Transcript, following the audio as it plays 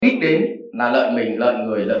Đích đến là lợi mình, lợi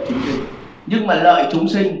người, lợi chúng sinh. Nhưng mà lợi chúng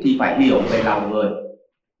sinh thì phải hiểu về lòng người.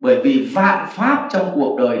 Bởi vì vạn pháp trong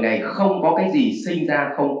cuộc đời này không có cái gì sinh ra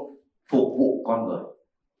không phục vụ con người.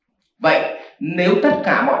 Vậy nếu tất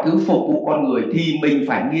cả mọi thứ phục vụ con người thì mình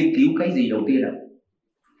phải nghiên cứu cái gì đầu tiên ạ?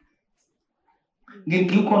 Nghiên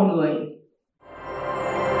cứu con người.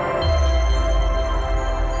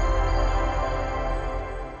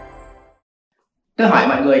 Tôi hỏi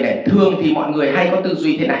mọi người này, thường thì mọi người hay có tư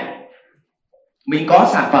duy thế này. Mình có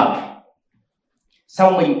sản phẩm,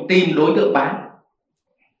 xong mình tìm đối tượng bán.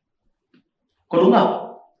 Có đúng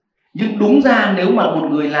không? Nhưng đúng ra nếu mà một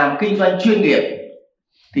người làm kinh doanh chuyên nghiệp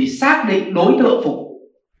thì xác định đối tượng phục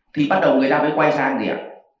thì bắt đầu người ta mới quay sang gì ạ?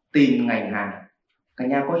 Tìm ngành hàng. Cả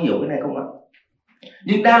nhà có hiểu cái này không ạ?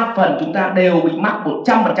 Nhưng đa phần chúng ta đều bị mắc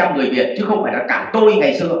 100% người Việt, chứ không phải là cả tôi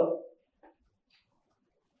ngày xưa,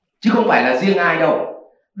 chứ không phải là riêng ai đâu.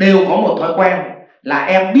 Đều có một thói quen là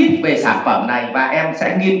em biết về sản phẩm này và em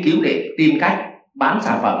sẽ nghiên cứu để tìm cách bán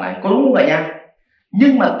sản phẩm này. Có đúng không vậy nha?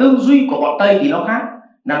 Nhưng mà tư duy của bọn Tây thì nó khác,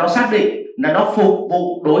 là nó xác định là nó phục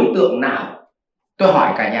vụ đối tượng nào. Tôi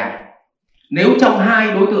hỏi cả nhà, nếu trong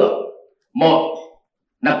hai đối tượng, một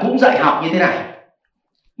là cũng dạy học như thế này,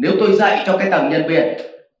 nếu tôi dạy cho cái tầng nhân viên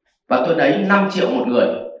và tôi lấy 5 triệu một người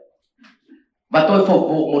và tôi phục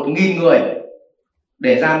vụ 1.000 người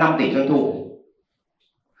để ra 5 tỷ doanh thu.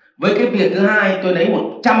 Với cái việc thứ hai, tôi lấy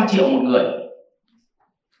 100 triệu một người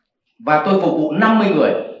và tôi phục vụ 50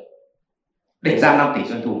 người để ra 5 tỷ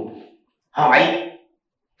doanh thu. Hỏi,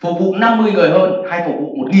 phục vụ 50 người hơn hay phục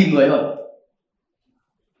vụ 1.000 người hơn?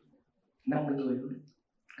 50 người hơn.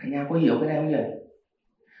 Cả nhà có hiểu cái này không nhỉ?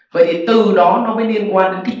 Vậy thì từ đó nó mới liên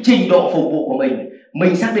quan đến cái trình độ phục vụ của mình.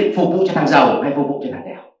 Mình xác định phục vụ cho thằng giàu hay phục vụ cho thằng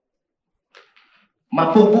nghèo.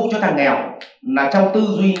 Mà phục vụ cho thằng nghèo là trong tư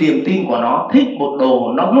duy niềm tin của nó, thích một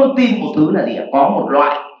đồ, nó luôn tin một thứ là gì ạ? Có một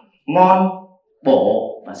loại ngon,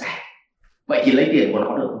 bổ và rẻ. Vậy thì lấy tiền của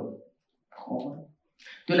nó được không? Không.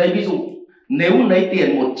 Tôi lấy ví dụ, nếu lấy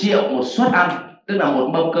tiền 1 triệu một suất ăn, tức là một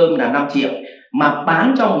mâm cơm là 5 triệu, mà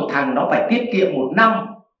bán cho một thằng nó phải tiết kiệm 1 năm,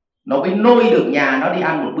 nó mới nuôi được nhà nó đi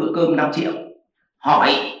ăn một bữa cơm 5 triệu. Hỏi,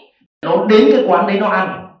 nó đến cái quán đấy nó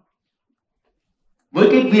ăn, với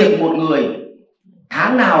cái việc một người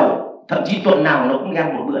tháng nào, thậm chí tuần nào nó cũng đi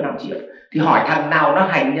ăn một bữa 5 triệu, thì hỏi thằng nào nó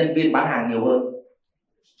hành nhân viên bán hàng nhiều hơn?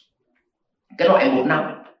 Cái loại 1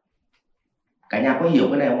 năm. Cả nhà có hiểu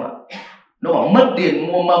cái này không ạ? Nó bảo mất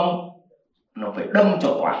tiền mua mâm, nó phải đâm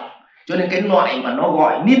cho quả. Cho nên cái loại mà nó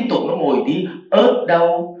gọi liên tục, nó ngồi tí ớt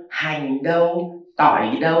đâu, hành đâu,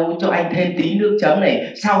 tỏi đâu, cho anh thêm tí nước chấm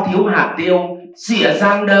này, sao thiếu hạt tiêu, xỉa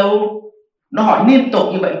rang đâu, nó hỏi liên tục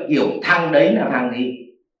như vậy. Hiểu thằng đấy là thằng gì?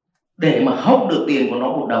 Để mà hốc được tiền của nó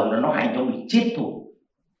 1 đồng là nó hành cho mình chết thôi.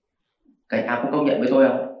 Cả nhà có công nhận với tôi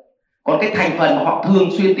không? Còn cái thành phần mà họ thường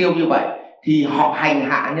xuyên tiêu như vậy thì họ hành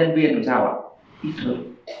hạ nhân viên làm sao ạ? Ít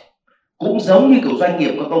hơn. Cũng giống như kiểu doanh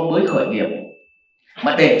nghiệp các ông mới khởi nghiệp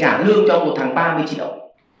mà để trả lương cho một thằng 30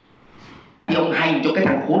 triệu thì ông hành cho cái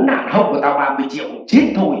thằng khốn nạn hốc của tao 30 triệu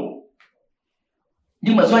chết thôi.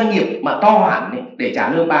 Nhưng mà doanh nghiệp mà to hẳn ấy, để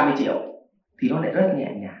trả lương 30 triệu thì nó lại rất nhẹ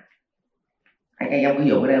nhàng. Anh em có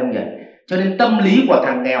hiểu cái đây không nhỉ? Cho nên tâm lý của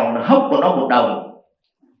thằng nghèo là hốc của nó 1 đồng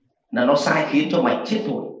là nó sai khiến cho mày chết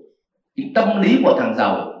thôi. Thì tâm lý của thằng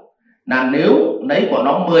giàu là nếu lấy của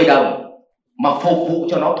nó 10 đồng mà phục vụ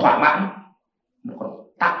cho nó thỏa mãn, nó còn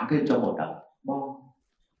tặng thêm cho 1 đồng.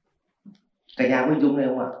 Cả nhà có hình dung này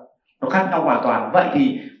không ạ? Nó khác nhau hoàn toàn. Vậy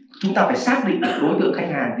thì chúng ta phải xác định được đối tượng khách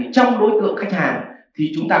hàng. Thì trong đối tượng khách hàng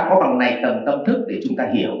thì chúng ta có bằng này tầng tâm thức để chúng ta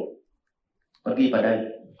hiểu. Con ghi vào đây,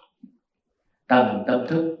 tầng tâm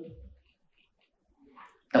thức.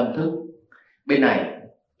 Tâm thức bên này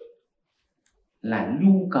là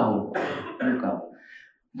nhu cầu.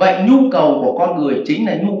 Vậy nhu cầu của con người chính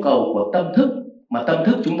là nhu cầu của tâm thức, mà tâm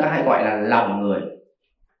thức chúng ta hay gọi là lòng người.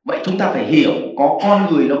 Vậy chúng ta phải hiểu có con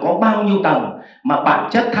người nó có bao nhiêu tầng, mà bản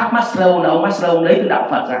chất tháp Maslow là ông Maslow lấy từ đạo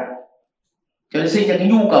Phật ra, cho nên sinh ra cái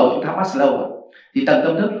nhu cầu trong tháp Maslow. Thì tầng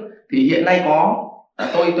tâm thức thì hiện nay có,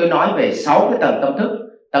 tôi nói về 6 cái tầng tâm thức.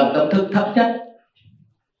 Tầng tâm thức thấp nhất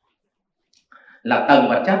là tầng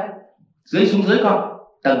vật chất, dưới xuống dưới con.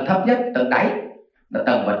 Tầng thấp nhất, tầng đáy là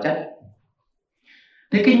tầng vật chất.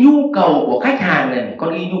 Thế cái nhu cầu của khách hàng này,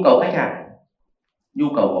 con ghi nhu cầu khách hàng. Nhu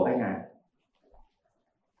cầu của khách hàng,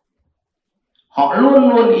 họ luôn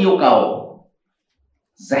luôn yêu cầu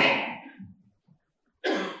rẻ,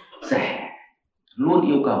 luôn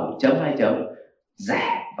yêu cầu chấm 2 chấm,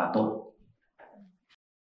 rẻ và tốt.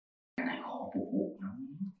 Cái này khó phục vụ lắm,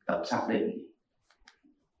 tập xác định.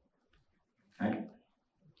 Đấy.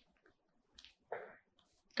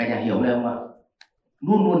 Cả nhà hiểu đây không ạ?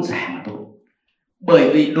 Luôn luôn rẻ mà tốt. Bởi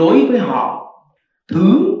vì đối với họ,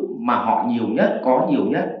 thứ mà họ nhiều nhất, có nhiều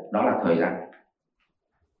nhất đó là thời gian.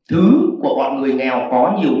 Thứ của bọn người nghèo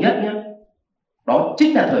có nhiều nhất nhé, đó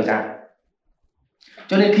chính là thời gian.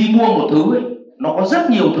 Cho nên khi mua một thứ ấy, nó có rất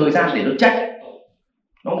nhiều thời gian để nó check.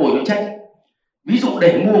 Nó ngồi nó check. Ví dụ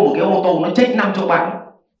để mua một cái ô tô nó check 5 chỗ bán,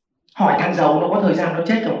 hỏi thằng giàu nó có thời gian nó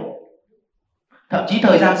check không? Thậm chí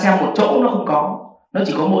thời gian xem một chỗ nó không có. Nó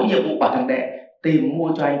chỉ có mỗi nhiệm vụ bảo thằng đệ tìm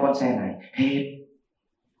mua cho anh con xe này, hết.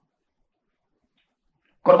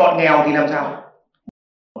 Còn bọn nghèo thì làm sao?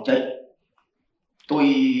 Check. Tôi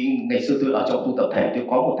ngày xưa tôi ở trong khu tập thể, tôi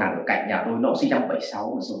có một thằng ở cạnh nhà tôi, nó sinh năm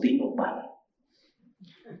 76 mà số tính nó bẩn.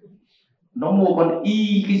 Nó mua con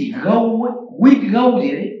y cái gì Go ấy, With Go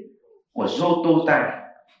gì đấy của Toyota,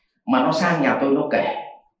 mà nó sang nhà tôi nó kể,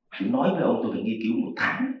 tôi nói với ông tôi phải nghiên cứu một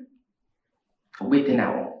tháng, không biết thế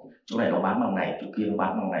nào, chỗ này nó bán bằng này, chỗ kia nó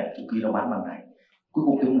bán bằng này, chỗ kia nó bán bằng này, cuối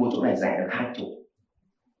cùng tôi mua chỗ này rẻ được 20,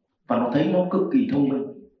 và nó thấy nó cực kỳ thông minh.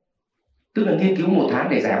 Tức là nghiên cứu một tháng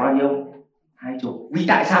để rẻ bao nhiêu? 20. Vì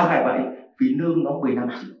tại sao phải vậy? Vì lương nó 15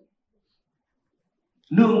 triệu.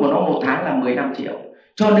 Lương của nó một tháng là 15 triệu.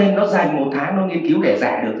 Cho nên nó dành một tháng nó nghiên cứu để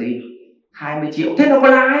rẻ được gì? 20 triệu. Thế nó có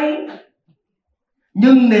lãi.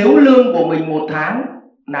 Nhưng nếu lương của mình một tháng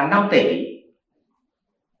là 5 tỷ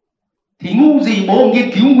thì ngu gì bố nghiên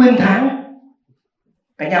cứu nguyên tháng.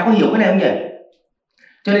 Cả nhà có hiểu cái này không nhỉ?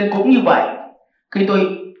 Cho nên cũng như vậy, khi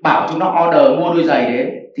tôi bảo chúng nó order mua đôi giày đến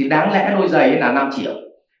thì đáng lẽ đôi giày là 5 triệu.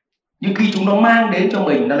 Nhưng khi chúng nó mang đến cho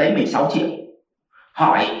mình, nó lấy mình 6 triệu.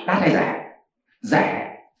 Hỏi đắt hay rẻ? Rẻ.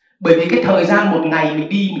 Bởi vì cái thời gian một ngày mình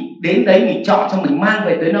đi, mình đến đấy mình chọn xong mình mang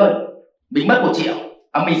về tới nơi, mình mất 1 triệu,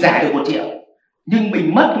 mình rẻ được 1 triệu. Nhưng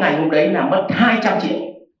mình mất ngày hôm đấy là mất 200 triệu.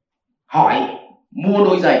 Hỏi mua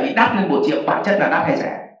đôi giày bị đắt lên 1 triệu, bản chất là đắt hay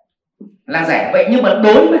rẻ? Là rẻ. Vậy nhưng mà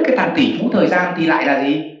đối với cái thằng tỷ phú thời gian thì lại là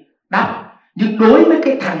gì? Đắt. Nhưng đối với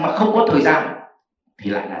cái thằng mà không có thời gian thì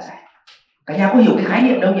lại là rẻ. Cả nhà có hiểu cái khái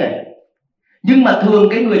niệm đâu nhỉ? Nhưng mà thường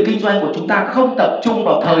cái người kinh doanh của chúng ta không tập trung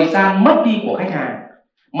vào thời gian mất đi của khách hàng,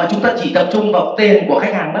 mà chúng ta chỉ tập trung vào tiền của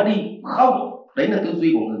khách hàng mất đi. Không, đấy là tư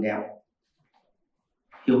duy của người nghèo.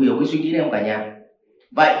 Hiểu cái suy nghĩ này không cả nhà?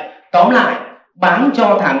 Vậy tóm lại, bán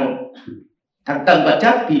cho thằng tầng vật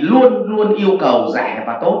chất thì luôn luôn yêu cầu rẻ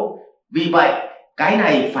và tốt. Vì vậy cái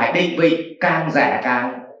này phải định vị càng rẻ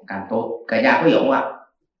càng tốt. Cả nhà có hiểu không ạ?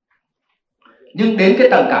 Nhưng đến cái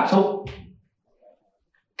tầng cảm xúc,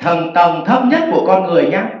 tầng thấp nhất của con người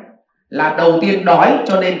nhá, là đầu tiên đói,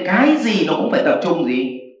 cho nên cái gì nó cũng phải tập trung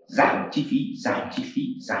gì? Giảm chi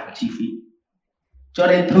phí. Cho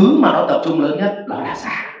nên thứ mà nó tập trung lớn nhất đó là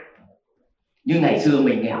giá. Như ngày xưa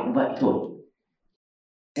mình nghèo cũng vậy thôi.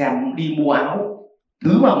 Xem đi mua áo,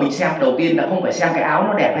 thứ mà mình xem đầu tiên là không phải xem cái áo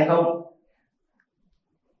nó đẹp hay không,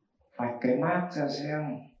 vạch cái mác ra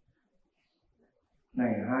xem,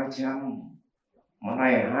 này 200, món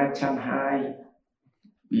này 220.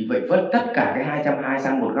 Vì vậy vứt tất cả cái 220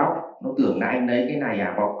 sang một góc. Nó tưởng là anh lấy cái này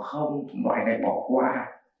à? Bảo không, loại này bỏ qua,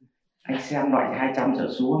 anh xem loại 200 trở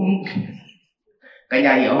xuống. Cả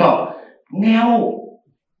nhà hiểu không? Nghèo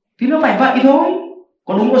thì nó phải vậy thôi.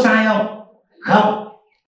 Có đúng có sai không? Không.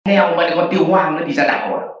 Nghèo mà còn tiêu hoang nữa thì ra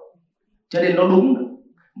đảo à? Cho nên nó đúng.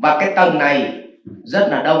 Và cái tầng này rất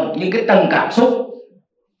là đông. Nhưng cái tầng cảm xúc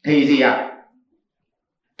thì gì ạ?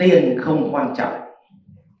 Tiền không quan trọng.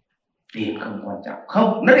 Tiền không quan trọng.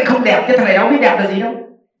 Không, nó lại không đẹp chứ thằng này đâu biết đẹp là gì đâu.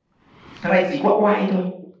 Thằng này chỉ có oai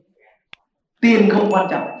thôi. Tiền không quan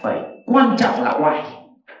trọng, phải quan trọng là oai.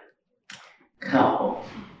 Không.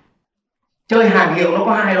 Chơi hàng hiệu nó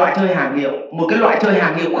có hai loại chơi hàng hiệu. Một cái loại chơi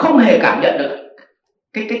hàng hiệu không hề cảm nhận được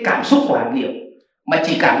cái cảm xúc của hàng hiệu, mà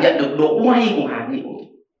chỉ cảm nhận được độ oai của hàng hiệu.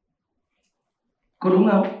 Có đúng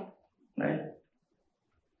không? Đấy.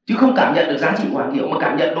 Chứ không cảm nhận được giá trị của hàng hiệu, mà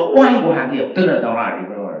cảm nhận độ oai của hàng hiệu. Tức là tao lại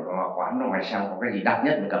thì quán nó mày xem có cái gì đắt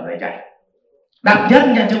nhất mình cầm lấy chạy. Đắt nhất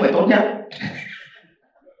nha, chứ không phải tốt nhất.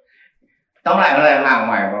 Tóm lại là hàng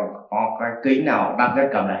mày có cái kính nào đắt nhất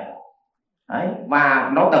cầm này. Đấy.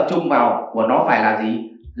 Và nó tập trung vào của nó phải là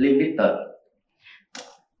gì? Limited.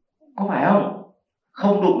 Có phải không?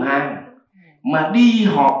 Không đụng hàng. Mà đi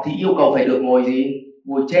họp thì yêu cầu phải được ngồi gì?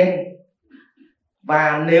 Ngồi trên.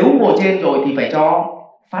 Và nếu ngồi trên rồi thì phải cho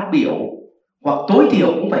phát biểu, hoặc tối thiểu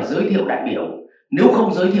cũng phải giới thiệu đại biểu. Nếu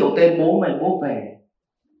không giới thiệu tên bố mày bố về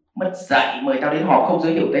mất dạy, mời tao đến họp không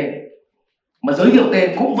giới thiệu tên. Mà giới thiệu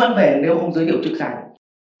tên cũng vẫn về nếu không giới thiệu chức danh.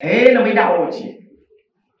 Thế nó mới đau rồi chị.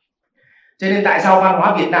 Cho nên tại sao văn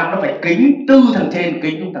hóa Việt Nam nó phải kính từ thằng trên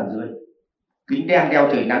kính xuống thằng dưới. Kính đen đeo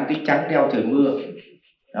trời nắng, kính trắng đeo trời mưa.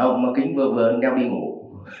 Không, mà kính vừa đeo đi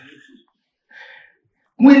ngủ.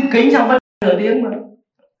 Nguyên kính xong vẫn nửa tiếng mà.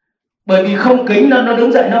 Bởi vì không kính nó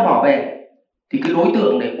đứng dậy nó bỏ về. thì cái đối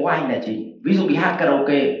tượng này có anh là chính. Ví dụ đi hát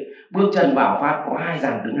karaoke, bước chân vào phát có 2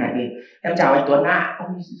 dàn đứng hai bên, em chào anh Tuấn ạ. Ôi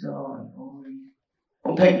giời ơi,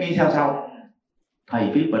 ông Thịnh đi theo sau, thầy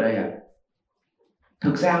VIP ở đây à?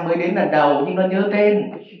 Thực ra mới đến lần đầu nhưng nó nhớ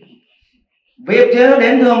tên. VIP chứ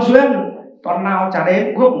đến thường xuyên, tuần nào chả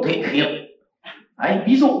đến, gốc Thịnh khiếp. Đấy,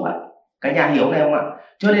 ví dụ vậy. Cả nhà hiểu này không ạ?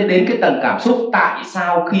 Cho nên đến cái tầng cảm xúc, tại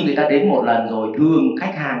sao khi người ta đến một lần rồi thường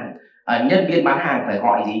khách hàng, nhân viên bán hàng phải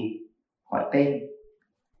gọi gì? Gọi tên.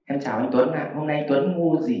 Em chào anh Tuấn ạ, hôm nay anh Tuấn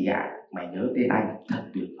mua gì ạ? Mày nhớ tên anh, thật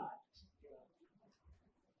tuyệt vời.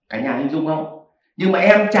 Cả nhà hình dung không? Nhưng mà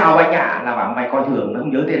em chào anh ạ là bảo mày coi thường, nó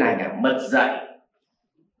không nhớ tên anh ạ, bật dậy.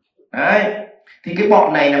 Đấy, thì cái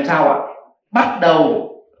bọn này làm sao ạ? Bắt đầu,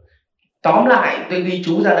 tóm lại tôi ghi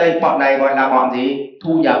chú ra đây, bọn này gọi là bọn gì?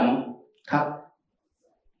 Thu nhập thấp.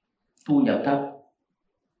 Thu nhập thấp.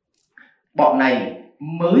 Bọn này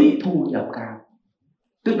mới thu nhập cao,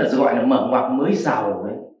 tức là gọi là mở ngoặc mới giàu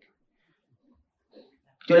đấy.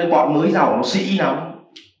 Cho nên bọn mới giàu nó sĩ lắm,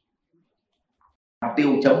 tiêu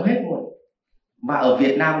chống hết luôn. Mà ở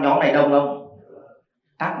Việt Nam nhóm này đông không?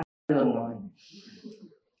 Tắc đường rồi,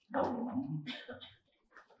 đông lắm.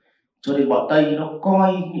 Cho nên bọn Tây nó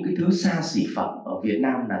coi những cái thứ xa xỉ phẩm ở Việt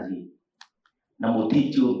Nam là gì? Là một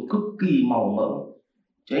thị trường cực kỳ màu mỡ.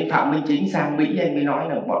 Cho nên Phạm Minh Chính sang Mỹ, anh mới nói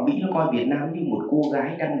là bọn Mỹ nó coi Việt Nam như một cô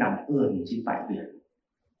gái đang nằm ườn trên bãi biển.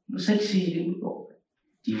 Nó sexy đến mức độ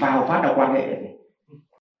chỉ vào phát là quan hệ này.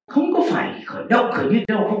 Không có phải khởi động khởi nghiệp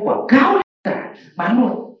đâu, không quảng cáo cả, bán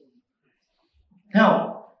luôn. Thấy không?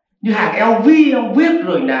 Như hàng LV ông viết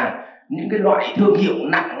rồi là những cái loại thương hiệu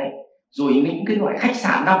nặng này, rồi những cái loại khách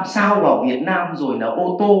sạn 5 sao vào Việt Nam, rồi là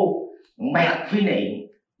ô tô mẹt với này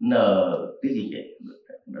nở cái gì vậy,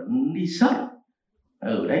 đi sớt.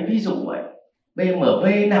 Đấy, ví dụ vậy.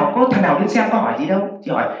 BMW nào có thằng nào đến xem có hỏi gì đâu,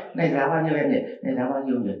 chỉ hỏi này giá bao nhiêu em nhỉ, này giá bao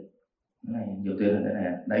nhiêu nhỉ, này nhiều tiền hơn thế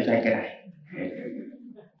này, đấy cho anh cái này.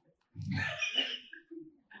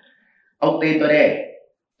 Ông tin tôi đây,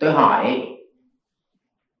 tôi hỏi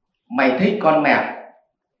mày thích con mẹt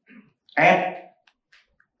S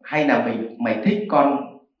hay là mày thích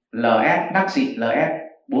con LS đắt xịn, LS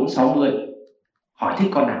 460, hỏi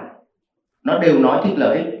thích con nào? Nó đều nói thích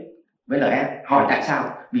LX với LS. Hỏi tại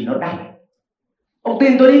sao? Vì nó đắt. Ông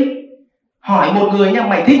tin tôi đi, hỏi một người nha,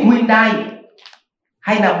 mày thích Hyundai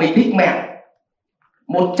hay là mày thích mẹt,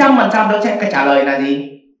 100% nó sẽ trả lời là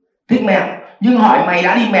gì? Thích mẹt. Nhưng hỏi mày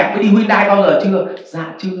đã đi mẹt với đi Hyundai bao giờ chưa?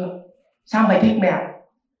 Dạ chưa. Sao mày thích mẹt?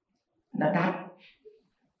 Nó đắt.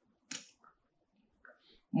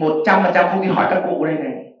 100% không đi hỏi các cụ đây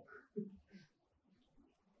này.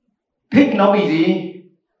 Thích nó vì gì?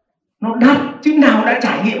 Nó đắt, chứ nào đã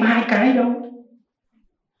trải nghiệm hai cái đâu.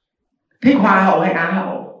 Thích hoa hậu hay á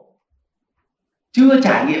hậu? Chưa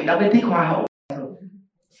trải nghiệm đã biết thích hoa hậu.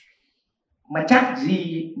 Mà chắc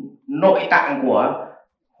gì nội tạng của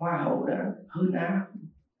hoa hậu đã hơn á.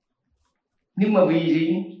 Nhưng mà vì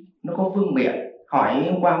gì? Nó có vương miện. Hỏi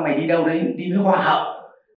hôm qua mày đi đâu đấy? Đi với hoa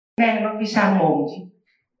hậu. Nghe nó cái sang mồm chứ.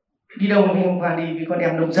 Đi đâu hôm qua đi với con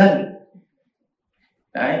em nông dân.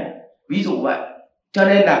 Đấy, ví dụ vậy. Cho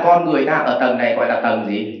nên là con người ta ở tầng này gọi là tầng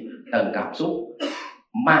gì? Tầng cảm xúc.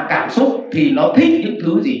 Mà cảm xúc thì nó thích những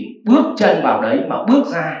thứ gì? Bước chân vào đấy mà bước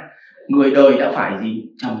ra, người đời đã phải gì?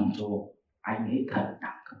 Trầm trồ. Anh ấy thật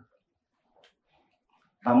đẳng cấp.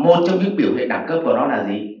 Và một trong những biểu hiện đẳng cấp của nó là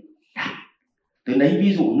gì? Tôi lấy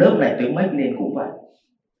ví dụ lớp này tôi make nên cũng vậy.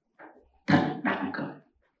 Thật đẳng cấp.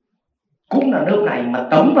 Cũng là lớp này mà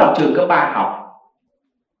Tống vào trường cấp 3 học,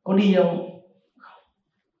 có đi không?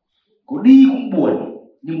 Có đi cũng buồn.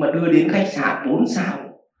 Nhưng mà đưa đến khách sạn 4 sao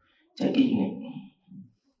check in này,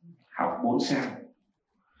 học 4 sao,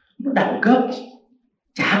 nó đẳng cấp.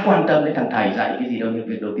 Chả quan tâm đến thằng thầy dạy cái gì đâu, nhưng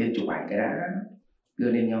việc đầu tiên chụp ảnh cái đã,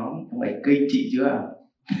 đưa lên nhóm. Mày kinh chị chưa?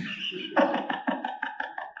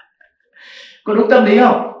 Có đúng tâm lý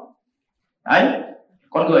không? Đấy,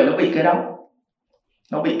 con người nó bị cái đó.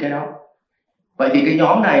 Nó bị cái đó. Vậy thì cái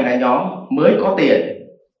nhóm này là nhóm mới có tiền,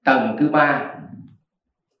 tầng thứ 3.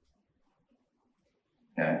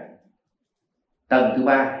 Đấy. Tầng thứ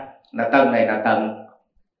 3 là tầng này là tầng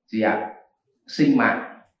gì ạ? Sinh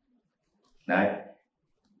mạng. Đấy.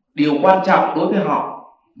 Điều quan trọng đối với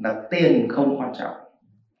họ là tiền không quan trọng.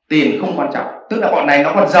 Tiền không quan trọng. Tức là bọn này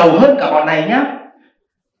nó còn giàu hơn cả bọn này nhá.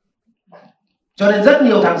 Cho nên rất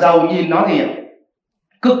nhiều thằng giàu nhìn nó gì ạ?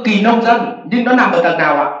 Cực kỳ nông dân. Nhưng nó nằm ở tầng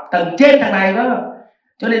nào ạ? Tầng trên thằng này đó.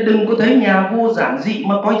 Cho nên đừng có thấy nhà vua giản dị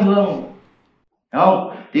mà coi thường. Đúng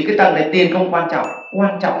không? Thì cái tầng này tiền không quan trọng.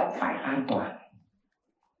 Quan trọng phải an toàn.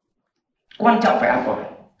 Quan trọng phải an toàn.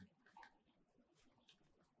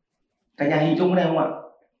 Cả nhà hình dung đây không ạ?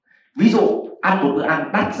 Ví dụ ăn một bữa ăn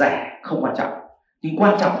đắt rẻ không quan trọng, Nhưng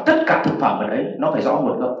quan trọng tất cả thực phẩm ở đấy nó phải rõ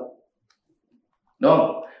nguồn gốc, đúng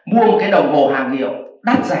không? Mua một cái đồng hồ hàng hiệu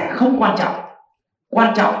đắt rẻ không quan trọng,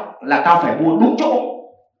 quan trọng là tao phải mua đúng chỗ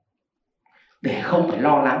để không phải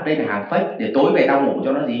lo lắng đây là hàng fake, để tối về tao ngủ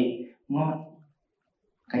cho nó gì ngon.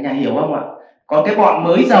 Cả nhà hiểu không ạ? Còn cái bọn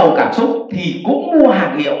mới giàu cảm xúc thì cũng mua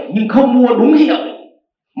hàng hiệu nhưng không mua đúng hiệu,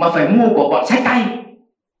 mà phải mua của bọn xách tay,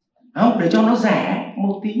 không, để cho nó rẻ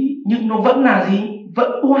một tí nhưng nó vẫn là gì,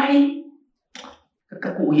 vẫn oai.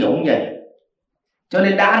 Các cụ hiểu không nhỉ? Cho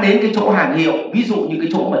nên đã đến cái chỗ hàng hiệu, ví dụ như cái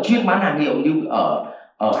chỗ mà chuyên bán hàng hiệu như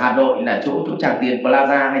ở Hà Nội là chỗ Tràng Tiền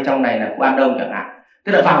Plaza, hay trong này là khu An Đông chẳng hạn,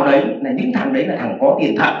 tức là vào đấy là những thằng đấy là thằng có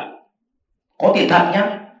tiền thật, có tiền thật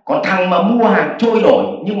nhá. Còn thằng mà mua hàng trôi nổi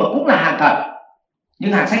nhưng mà cũng là hàng thật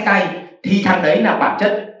nhưng hàng xách tay thì thằng đấy là bản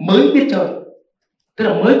chất mới biết chơi, tức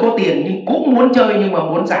là mới có tiền nhưng cũng muốn chơi nhưng mà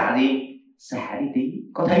muốn giả gì, giả đi tí.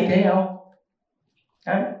 Có thấy thế không?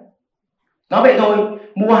 Đấy. Nói vậy thôi,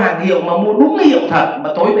 mua hàng hiệu mà mua đúng hiệu thật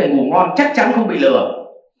mà tối về ngủ ngon chắc chắn không bị lừa,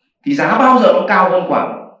 thì giá bao giờ nó cao hơn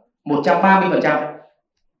khoảng 130%.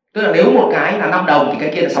 Tức là nếu một cái là 5 đồng thì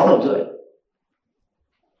cái kia là 6,5 đồng.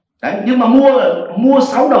 Đấy, nhưng mà mua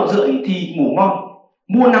 6,5 đồng thì ngủ ngon,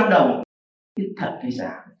 mua 5 đồng thật hay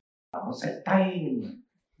giả nó sẽ tay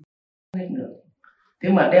hết được. Thế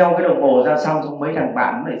mà đeo cái đồng hồ ra xong mấy thằng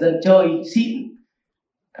bạn lại dân chơi xịn,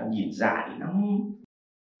 thằng nhìn dại lắm,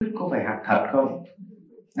 có phải hàng thật không,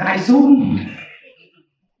 ngại run.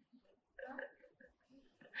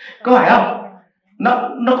 Có phải không?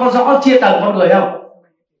 Nó có rõ chia tầng con người không?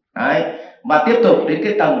 Đấy. Và tiếp tục đến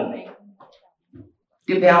cái tầng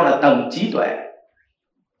tiếp theo là tầng trí tuệ.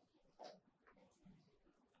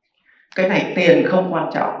 Cái này tiền không quan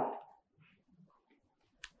trọng,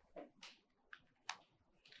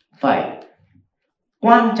 phải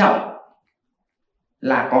quan trọng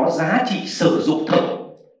là có giá trị sử dụng thực.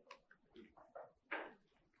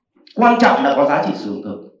 Quan trọng là có giá trị sử dụng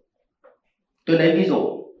thực. Tôi lấy ví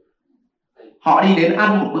dụ, họ đi đến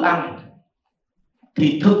ăn một bữa ăn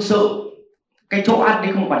thì thực sự cái chỗ ăn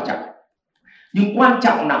đấy không quan trọng, nhưng quan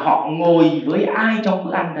trọng là họ ngồi với ai trong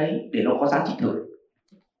bữa ăn đấy để nó có giá trị thực.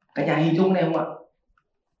 Cả nhà hình dung này không ạ?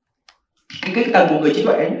 Cái tầng của người trí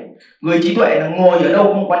tuệ ấy, người trí tuệ là ngồi ở đâu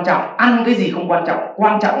không quan trọng, ăn cái gì không quan trọng,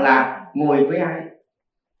 quan trọng là ngồi với ai.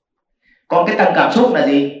 Còn cái tầng cảm xúc là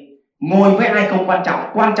gì? Ngồi với ai không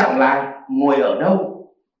quan trọng là ngồi ở đâu.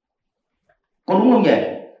 Có đúng không nhỉ?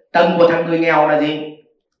 Tầng của thằng người nghèo là gì?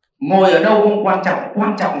 Ngồi ở đâu không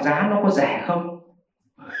quan trọng giá nó có rẻ không.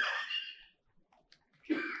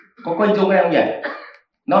 Có hình dung hay không nhỉ?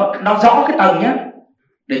 Nó rõ cái tầng nhé,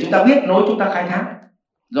 để chúng ta biết nối chúng ta khai thác.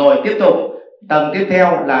 Rồi tiếp tục, tầng tiếp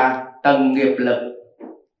theo là tầng nghiệp lực.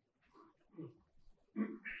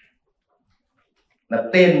 Là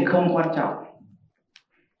tiền không quan trọng,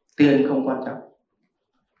 tiền không quan trọng,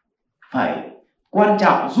 phải quan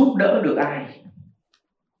trọng giúp đỡ được ai.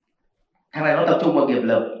 Thằng này nó tập trung vào nghiệp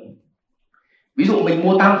lực. Ví dụ mình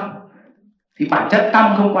mua tăm thì bản chất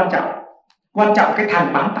tăm không quan trọng, quan trọng cái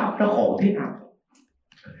thằng bán tăm nó khổ thế nào.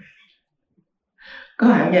 Có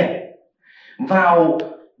phải không nhỉ? Vào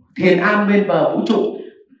thiền am bên bờ vũ trụ,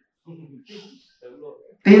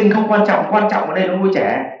 tiền không quan trọng ở đây nó nuôi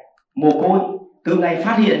trẻ mồ côi. Từ ngày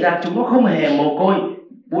phát hiện ra chúng nó không hề mồ côi,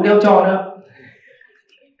 bố đeo cho nữa.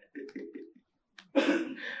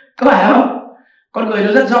 Có phải không? Con người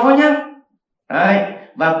nó rất rõ nhá. Đấy.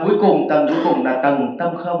 Và cuối cùng, tầng cuối cùng là tầng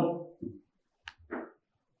tâm không.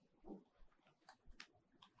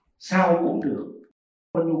 Sao cũng được,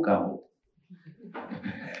 có nhu cầu.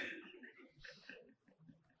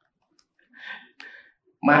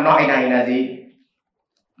 Mà loại này là gì?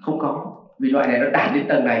 Không có. Vì loại này nó đạt đến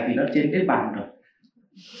tầng này thì nó trên niết bàn rồi.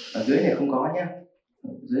 Ở dưới này không có nhá.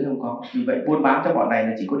 Dưới không có. Vì vậy buôn bán cho bọn này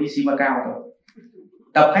là chỉ có đi Simacao thôi.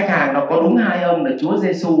 Tập khách hàng nó có đúng hai ông là Chúa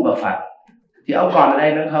Giêsu và Phật, thì ông còn ở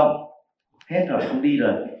đây nữa không? Hết rồi, không đi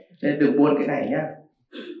rồi. Nên đừng buôn cái này nhá.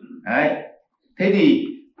 Đấy. Thế thì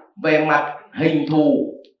về mặt hình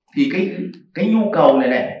thù thì cái nhu cầu này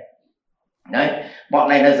đấy, bọn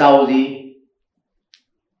này là giàu gì?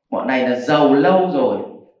 Bọn này là giàu lâu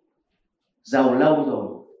rồi,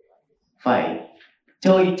 phải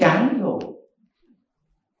chơi chán rồi.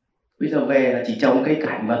 Bây giờ về là chỉ trồng cây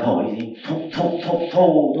cảnh và thổi gì thù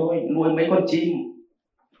thôi, nuôi mấy con chim.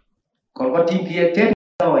 Còn con chim kia chết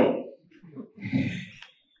rồi.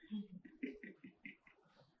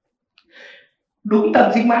 Đúng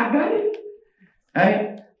tầng sinh mạng đấy. Đấy.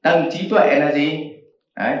 Tầng trí tuệ là gì?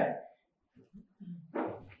 Đấy.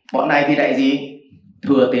 Bọn này thì lại gì?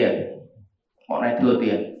 Thừa tiền. Bọn này thừa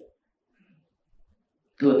tiền.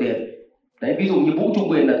 Đấy, ví dụ như Vũ Trung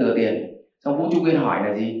Nguyên là thừa tiền. Xong Vũ Trung Nguyên hỏi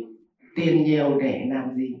là gì? tiền nhiều để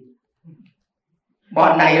làm gì?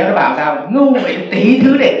 Bọn này nó bảo sao ngu vậy, tí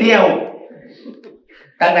thứ để tiêu.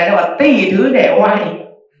 Tầng này nó bảo tỷ thứ để oai,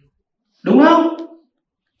 đúng không?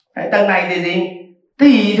 Đấy, tầng này thì gì?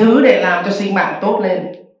 Tỷ thứ để làm cho sinh mạng tốt lên.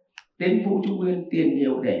 Đến Vũ Trụ Nguyên tiền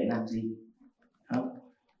nhiều để làm gì? Không?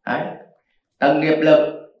 Đấy. Tầng nghiệp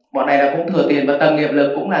lực, bọn này là cũng thừa tiền, và tầng nghiệp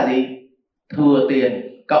lực cũng là gì? Thừa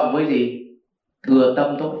tiền cộng với gì? Thừa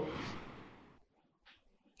tâm tốt.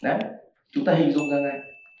 Đấy, chúng ta hình dung ra ngay.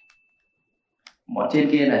 Bọn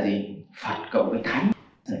trên kia là gì? Phật cộng với Thánh.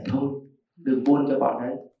 Rồi thôi, đừng buôn cho bọn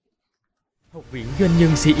đấy. Học viện Doanh nhân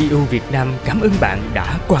CEO Việt Nam cảm ơn bạn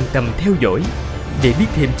đã quan tâm theo dõi. Để biết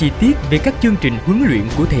thêm chi tiết về các chương trình huấn luyện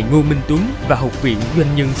của thầy Ngô Minh Tuấn và Học viện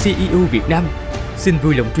Doanh nhân CEO Việt Nam, xin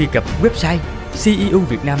vui lòng truy cập website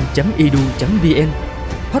ceovietnam.edu.vn,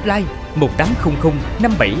 hotline 1800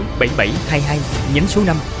 577722 nhánh số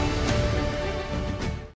 5.